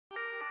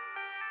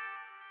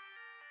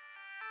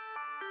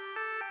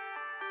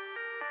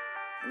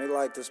Let me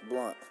light this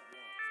blunt.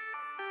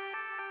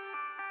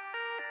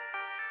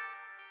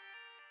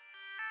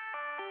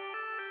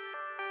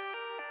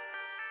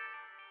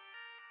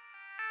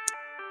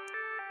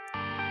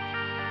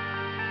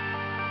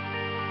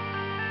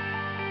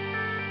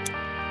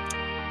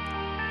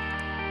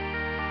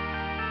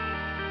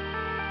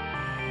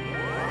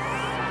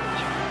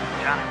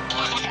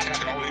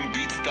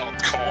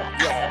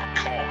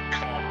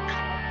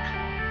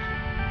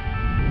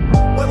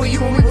 Where were you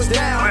when we was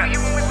down?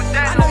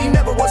 I know you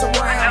never was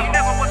around.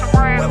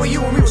 Where were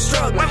you when we was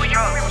struggling?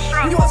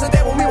 You wasn't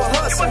there when we were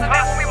hustling.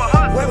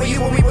 Where were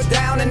you when we was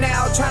down and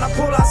out, trying to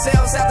pull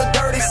ourselves out the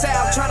dirty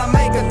south, trying to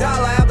make $1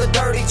 out the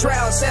dirty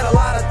drought? Said a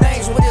lot of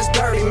things with this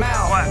dirty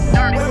mouth.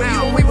 Where were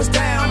you when we was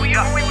down?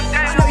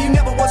 I know you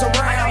never was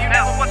around.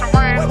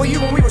 Where were you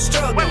when we was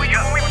struggling?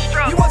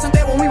 You wasn't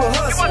there when we were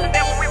hustling.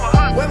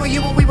 Where were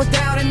you when we was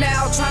down and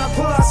out, trying to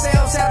pull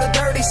ourselves out the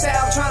dirty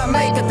south, trying to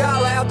make $1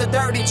 out the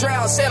dirty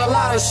drought? Said a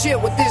lot of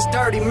shit with this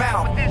dirty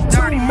mouth.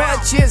 Too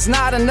much is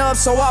not enough,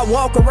 so I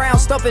walk around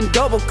stuffing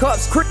double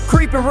cups,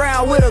 creeping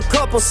around with a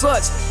couple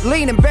sluts,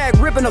 leaning back,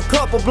 ripping a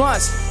couple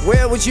blunts.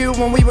 Where was you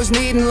when we was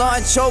needing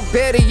lunch? Or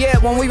better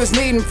yet, when we was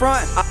needing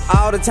front?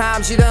 All the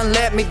times you done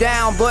let me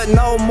down, but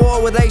no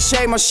more will they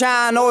shade my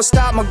shine or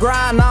stop my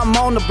grind. I'm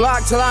on the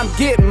block till I'm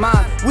getting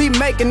mine. We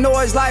making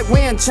noise like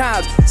wind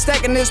chimes,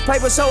 stacking this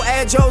paper so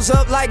Joe's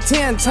up like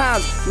 10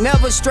 times.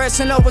 Never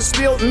stressing over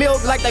spilled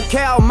milk like the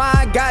cow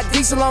mine. Got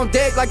diesel on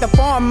deck like the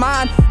farm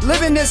mine.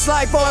 Living this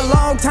life for a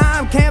long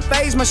time, can't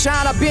phase my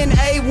shine. I've been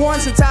A1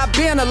 since I've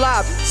been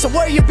alive. So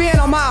where you been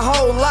on my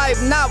whole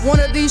life? Not one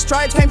of these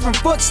stripes came from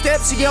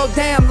footsteps of your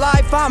damn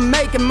life. I'm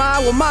making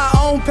mine with my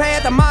own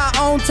path and my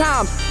own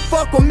time.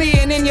 Fuck with me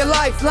and in your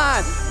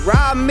lifeline.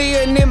 Rob me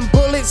and them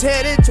bullets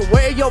headed to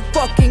where your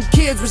fucking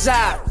kids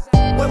reside.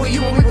 Where were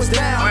you when we was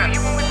down?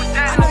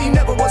 I know you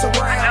never was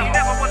around.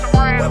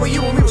 Where were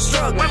you when we was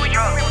struggling?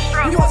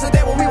 You wasn't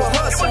there when we were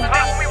hustling.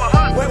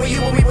 Where were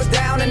you when we was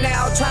down and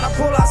out, trying to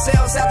pull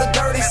ourselves out the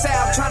dirty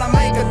south, trying to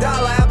make $1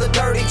 out the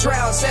dirty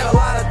drought? Said a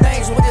lot of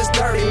things with this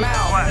dirty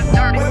mouth.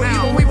 Where were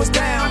you when we was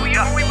down?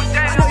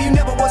 I know you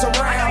never was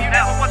around.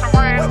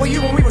 Where were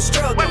you when we was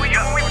struggling?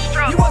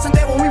 You wasn't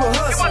there when we were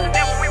hustling.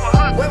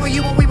 Where were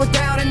you when we was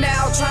down and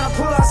out, trying to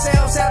pull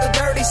ourselves out the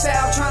dirty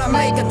south, trying to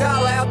make $1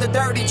 out the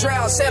dirty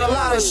drought? Said a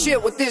lot of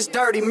shit with this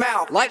dirty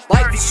mouth. Life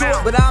is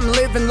short, but I'm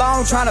living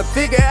long, trying to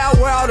figure out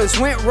where all this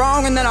went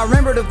wrong. And then I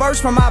remember the verse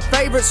from my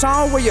favorite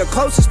song, where your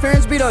closest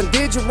friends be done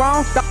did you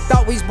wrong.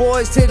 Thought we's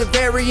boys to the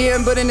very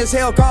end, but in this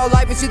hell called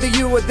life it's either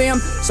you or them.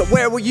 So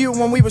where were you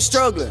when we were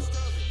struggling?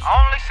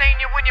 Only seen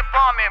you when you're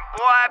bumming,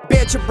 boy.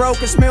 Bet you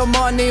broke and smell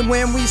money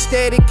when we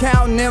steady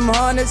counting them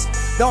hundreds.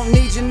 Don't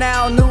need you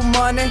now, new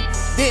money.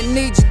 Didn't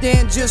need you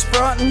then, just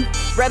frontin'.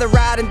 Rather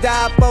ride and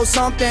die for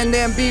something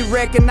than be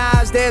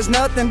recognized as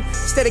nothing.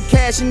 Instead of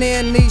cashing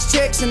in these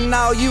checks and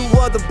all you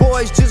other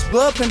boys just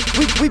bluffing.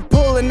 We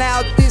pulling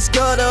out this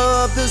gutter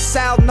of the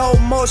South, no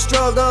more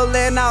struggle.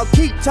 And I'll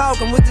keep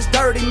talking with this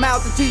dirty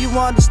mouth until you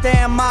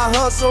understand my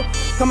hustle.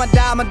 Come a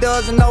dime a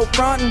dozen, no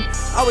frontin'.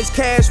 Always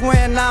cash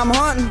when I'm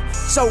hunting.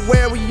 So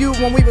where were you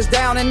when we was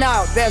down and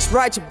out? That's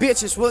right, your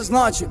bitches was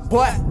lunching,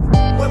 boy.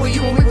 Where were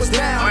you when we was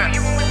down?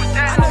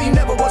 I know you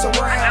never was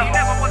around.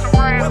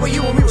 Where were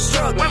you when we was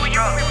struggling?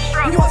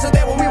 You wasn't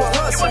there when we were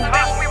hustling.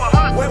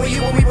 Where were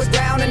you when we was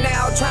down and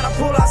out, trying to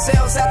pull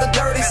ourselves out the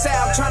dirty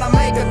south, trying to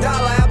make $1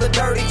 out the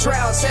dirty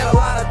drought? Said a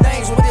lot of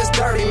things with this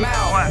dirty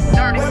mouth.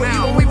 Where were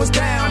you when we was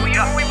down?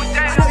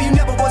 I know you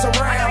never was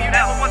around.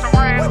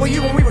 Where were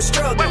you when we was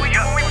struggling?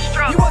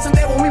 You wasn't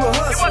there when we were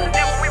hustling.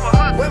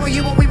 Where were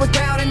you when we was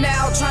down and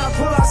out, trying to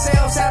pull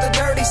ourselves out the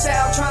dirty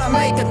south, trying to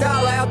make $1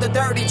 out the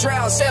dirty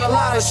drought? Said a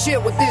lot of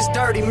shit with this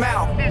dirty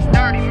mouth.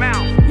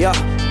 Yeah,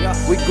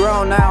 we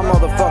grown now,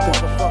 motherfucker.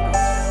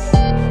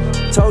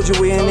 Told you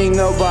we ain't need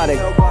nobody.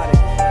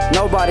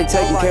 Nobody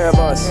taking care of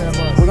us.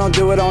 We gonna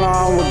do it on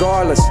our own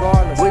regardless.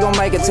 We gonna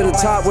make it to the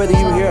top whether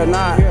you here or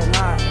not.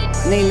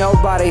 Need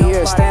nobody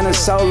here, standing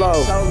solo.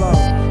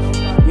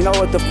 You know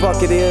what the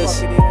fuck it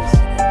is.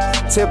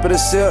 Tip of the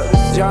sip,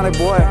 Johnny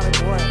boy.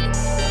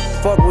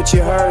 Fuck what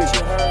you heard.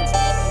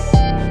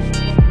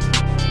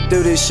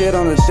 Do this shit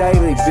on the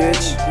daily,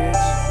 bitch.